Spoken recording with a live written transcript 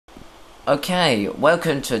Okay,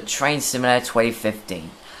 welcome to Train Simulator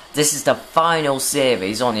 2015. This is the final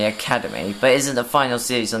series on the Academy, but it isn't the final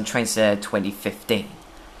series on Train Simulator 2015.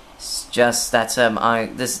 It's just that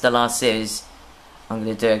this is the last series I'm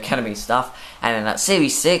going to do Academy stuff, and in that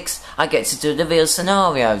Series 6, I get to do the real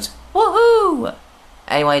scenarios. Woohoo!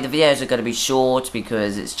 Anyway, the videos are going to be short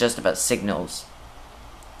because it's just about signals.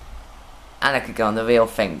 And I could go on the real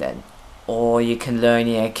thing then. Or you can learn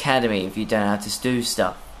the Academy if you don't know how to do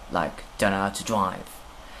stuff. Like, don't know how to drive.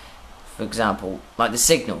 For example, like the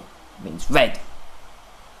signal means red.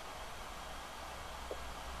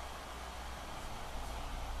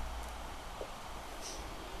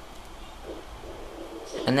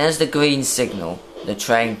 And there's the green signal. The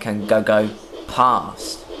train can go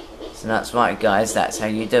past. So that's right, guys, that's how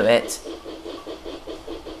you do it.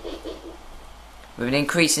 With an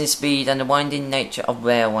increase in speed and the winding nature of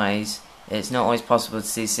railways, it's not always possible to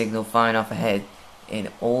see a signal far enough ahead in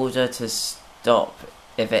order to stop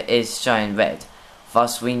if it is showing red.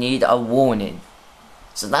 Thus we need a warning.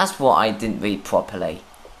 So that's what I didn't read properly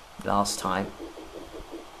last time.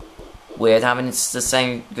 Weird having the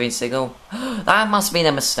same green signal. That must have been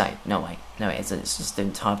a mistake. No way, no it isn't, it's just a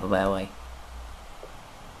different type of railway.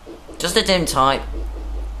 Just a dim type.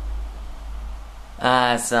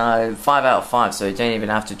 So 5 out of 5, so we don't even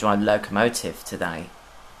have to drive locomotive today.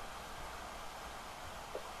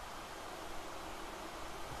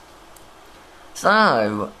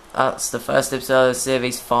 So, that's the first episode of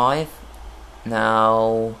Series 5.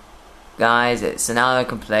 Now, guys, it's an hour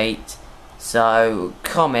complete. So,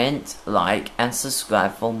 comment, like, and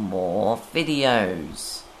subscribe for more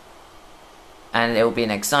videos. And it will be an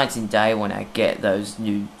exciting day when I get those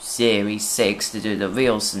new Series 6 to do the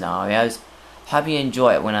real scenarios. Hope you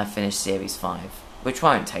enjoy it when I finish Series 5, which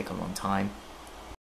won't take a long time.